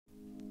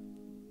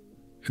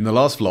In the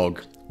last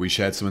vlog, we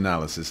shared some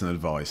analysis and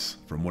advice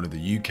from one of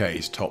the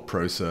UK's top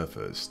pro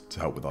surfers to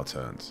help with our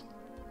turns.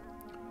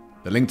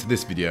 The link to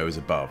this video is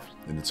above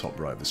in the top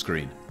right of the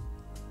screen.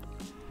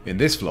 In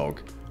this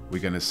vlog,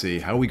 we're going to see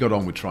how we got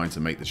on with trying to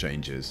make the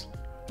changes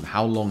and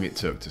how long it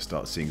took to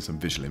start seeing some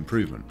visual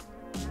improvement.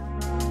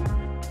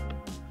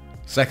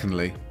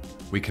 Secondly,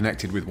 we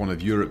connected with one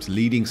of Europe's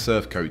leading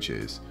surf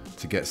coaches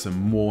to get some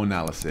more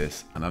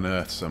analysis and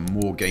unearth some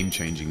more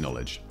game-changing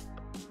knowledge.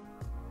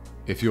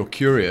 If you're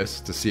curious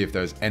to see if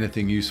there's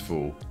anything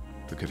useful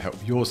that could help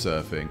your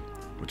surfing,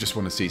 or just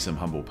want to see some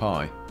humble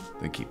pie,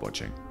 then keep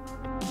watching.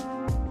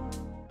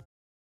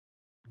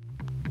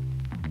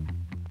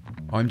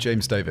 I'm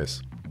James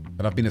Davis,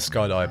 and I've been a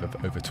skydiver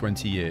for over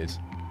 20 years,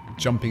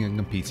 jumping and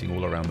competing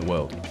all around the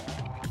world.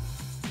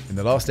 In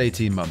the last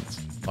 18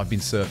 months, I've been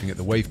surfing at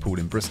the wavepool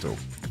in Bristol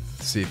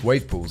to see if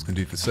wave pools can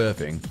do for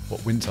surfing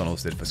what wind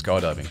tunnels did for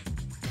skydiving.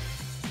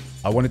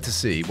 I wanted to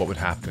see what would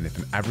happen if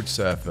an average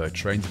surfer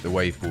trained at the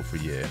wavepool for a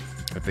year,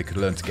 if they could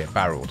learn to get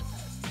barreled,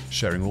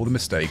 sharing all the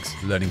mistakes,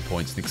 learning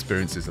points and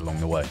experiences along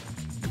the way.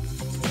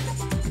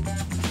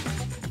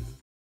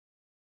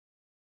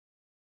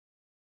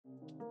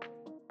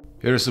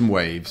 Here are some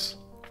waves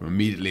from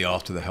immediately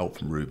after the help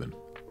from Ruben.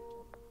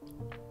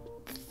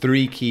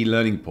 Three key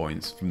learning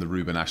points from the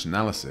Ruben Ash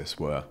analysis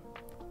were: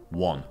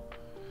 1.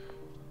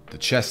 The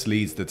chest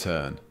leads the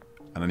turn,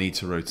 and I need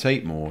to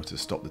rotate more to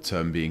stop the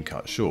turn being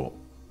cut short.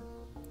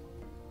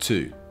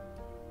 2.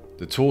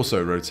 The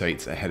torso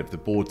rotates ahead of the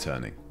board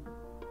turning.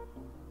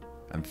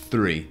 And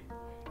 3.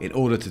 In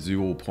order to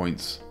do all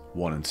points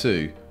 1 and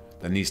 2,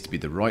 there needs to be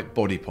the right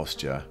body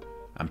posture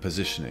and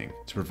positioning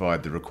to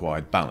provide the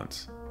required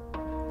balance.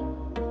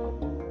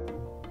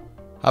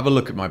 Have a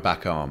look at my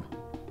back arm.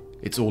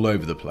 It's all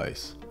over the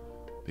place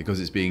because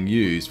it's being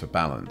used for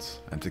balance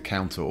and to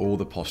counter all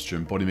the posture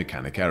and body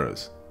mechanic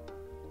errors.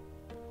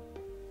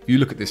 If you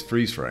look at this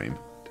freeze frame,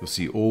 you'll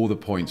see all the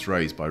points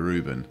raised by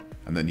Ruben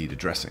and that need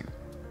addressing.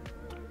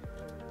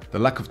 The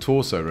lack of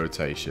torso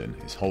rotation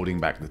is holding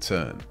back the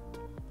turn.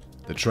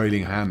 The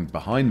trailing hand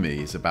behind me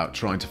is about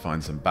trying to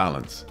find some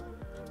balance,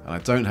 and I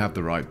don't have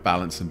the right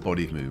balance and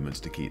body movements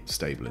to keep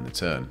stable in the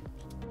turn.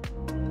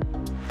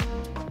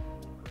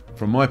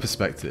 From my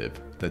perspective,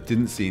 there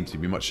didn't seem to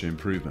be much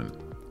improvement,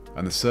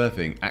 and the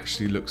surfing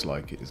actually looks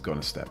like it has gone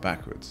a step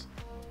backwards.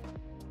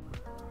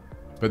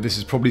 But this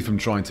is probably from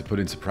trying to put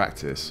into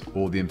practice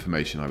all the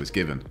information I was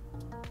given.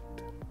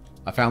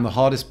 I found the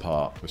hardest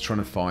part was trying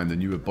to find the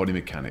newer body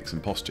mechanics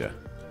and posture.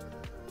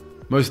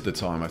 Most of the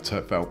time I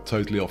felt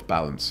totally off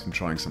balance from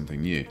trying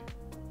something new.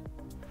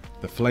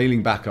 The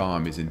flailing back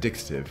arm is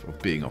indicative of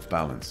being off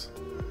balance.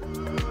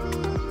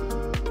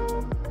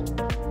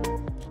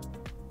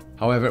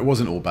 However, it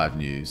wasn't all bad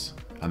news,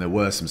 and there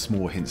were some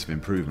small hints of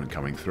improvement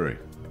coming through.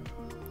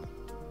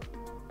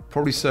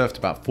 Probably surfed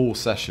about 4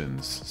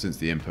 sessions since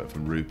the input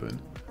from Ruben,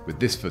 with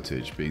this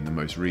footage being the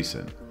most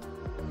recent.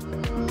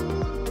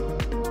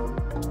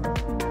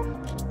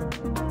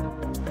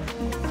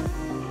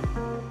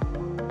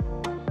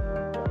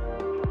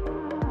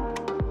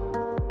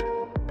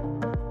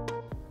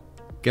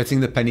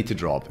 Getting the penny to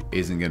drop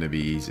isn't going to be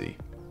easy,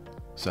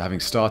 so having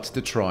started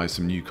to try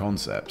some new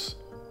concepts,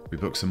 we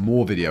booked some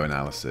more video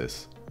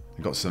analysis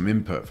and got some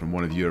input from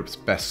one of Europe's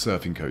best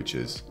surfing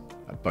coaches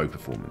at Beau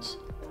Performance.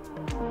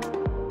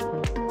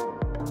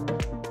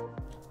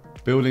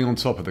 Building on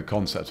top of the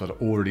concepts I'd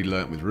already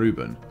learnt with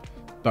Ruben,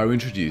 Beau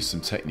introduced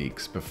some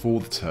techniques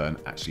before the turn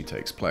actually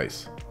takes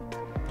place.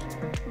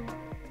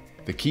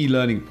 The key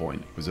learning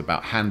point was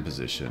about hand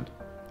position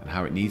and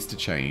how it needs to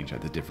change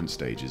at the different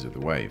stages of the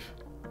wave.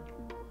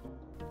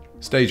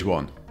 Stage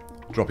 1,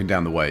 dropping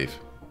down the wave.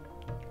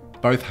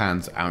 Both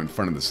hands are out in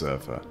front of the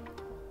surfer,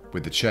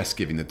 with the chest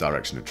giving the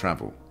direction of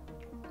travel.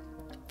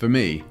 For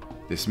me,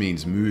 this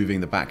means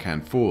moving the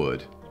backhand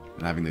forward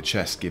and having the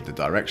chest give the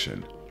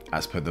direction,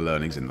 as per the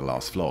learnings in the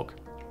last vlog.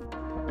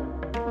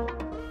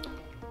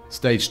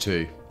 Stage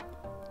 2,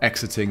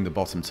 exiting the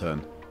bottom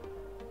turn.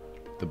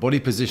 The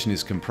body position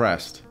is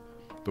compressed,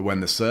 but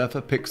when the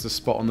surfer picks the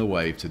spot on the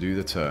wave to do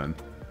the turn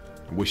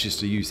and wishes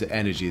to use the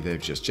energy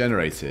they've just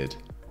generated,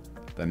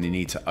 then they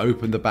need to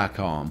open the back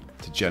arm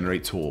to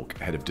generate torque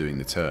ahead of doing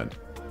the turn.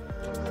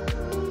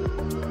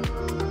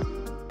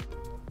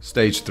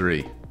 Stage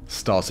 3,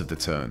 start of the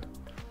turn.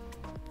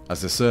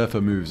 As the surfer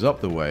moves up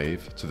the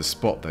wave to the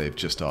spot they've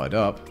just eyed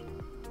up,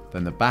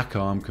 then the back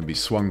arm can be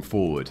swung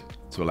forward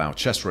to allow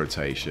chest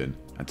rotation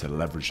and to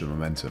leverage the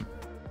momentum.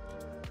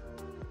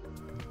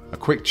 A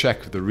quick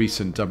check of the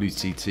recent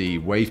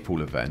WTT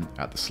wavepool event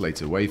at the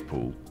Slater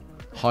wavepool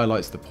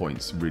highlights the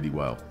points really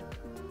well.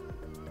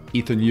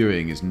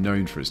 Ewing is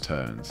known for his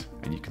turns,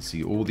 and you can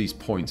see all these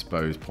points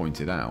Beau's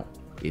pointed out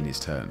in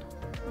his turn.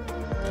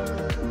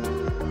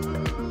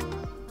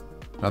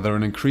 Now there are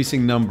an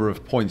increasing number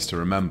of points to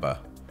remember,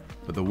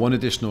 but the one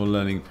additional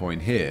learning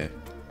point here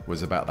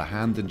was about the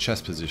hand and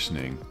chest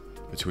positioning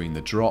between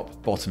the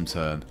drop, bottom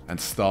turn and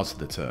start of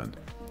the turn,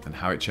 and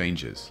how it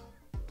changes.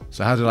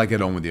 So how did I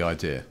get on with the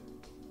idea?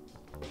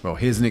 Well,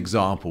 here's an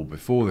example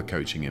before the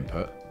coaching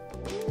input.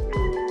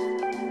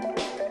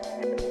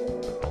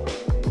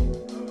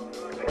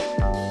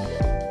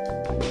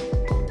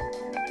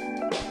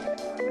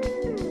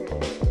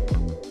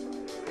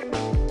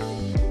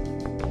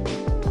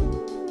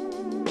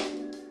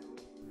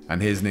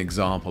 And here's an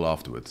example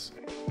afterwards.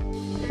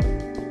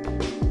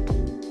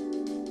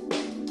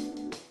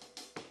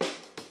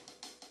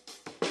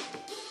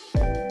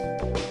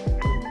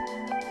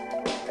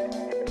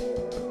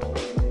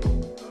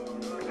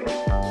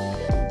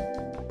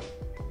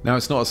 Now,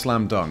 it's not a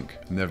slam dunk,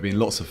 and there have been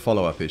lots of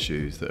follow-up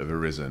issues that have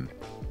arisen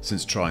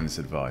since trying this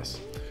advice,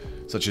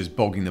 such as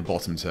bogging the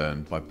bottom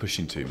turn by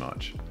pushing too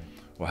much,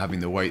 or having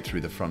the weight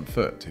through the front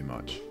foot too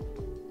much.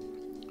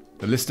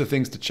 The list of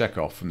things to check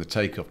off from the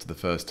takeoff to the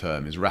first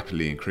turn is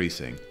rapidly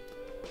increasing,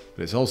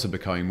 but it's also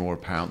becoming more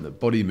apparent that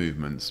body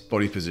movements,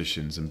 body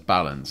positions and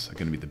balance are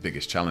going to be the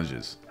biggest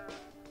challenges.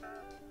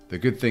 The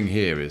good thing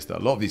here is that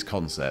a lot of these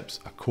concepts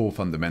are core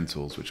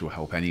fundamentals which will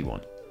help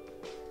anyone.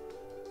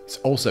 It's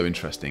also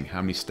interesting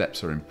how many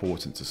steps are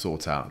important to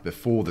sort out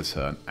before the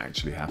turn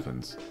actually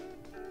happens.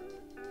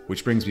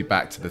 Which brings me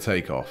back to the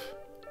takeoff,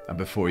 and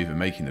before even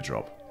making the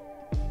drop.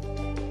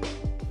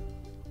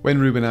 When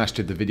Ruben Ash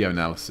did the video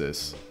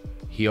analysis,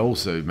 he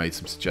also made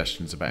some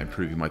suggestions about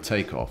improving my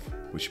takeoff,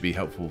 which would be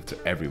helpful to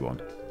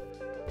everyone.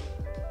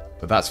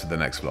 But that's for the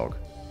next vlog.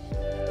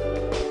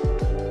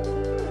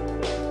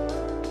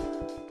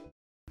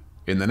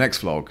 In the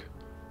next vlog,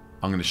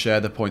 I'm going to share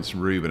the points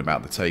from Ruben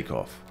about the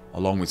takeoff,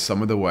 along with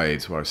some of the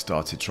waves where I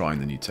started trying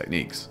the new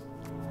techniques.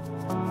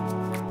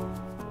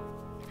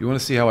 If you want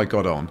to see how I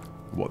got on,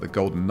 and what the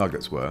golden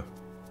nuggets were,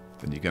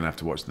 then you're going to have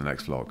to watch the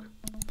next vlog.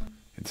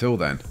 Until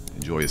then,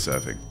 enjoy your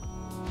surfing.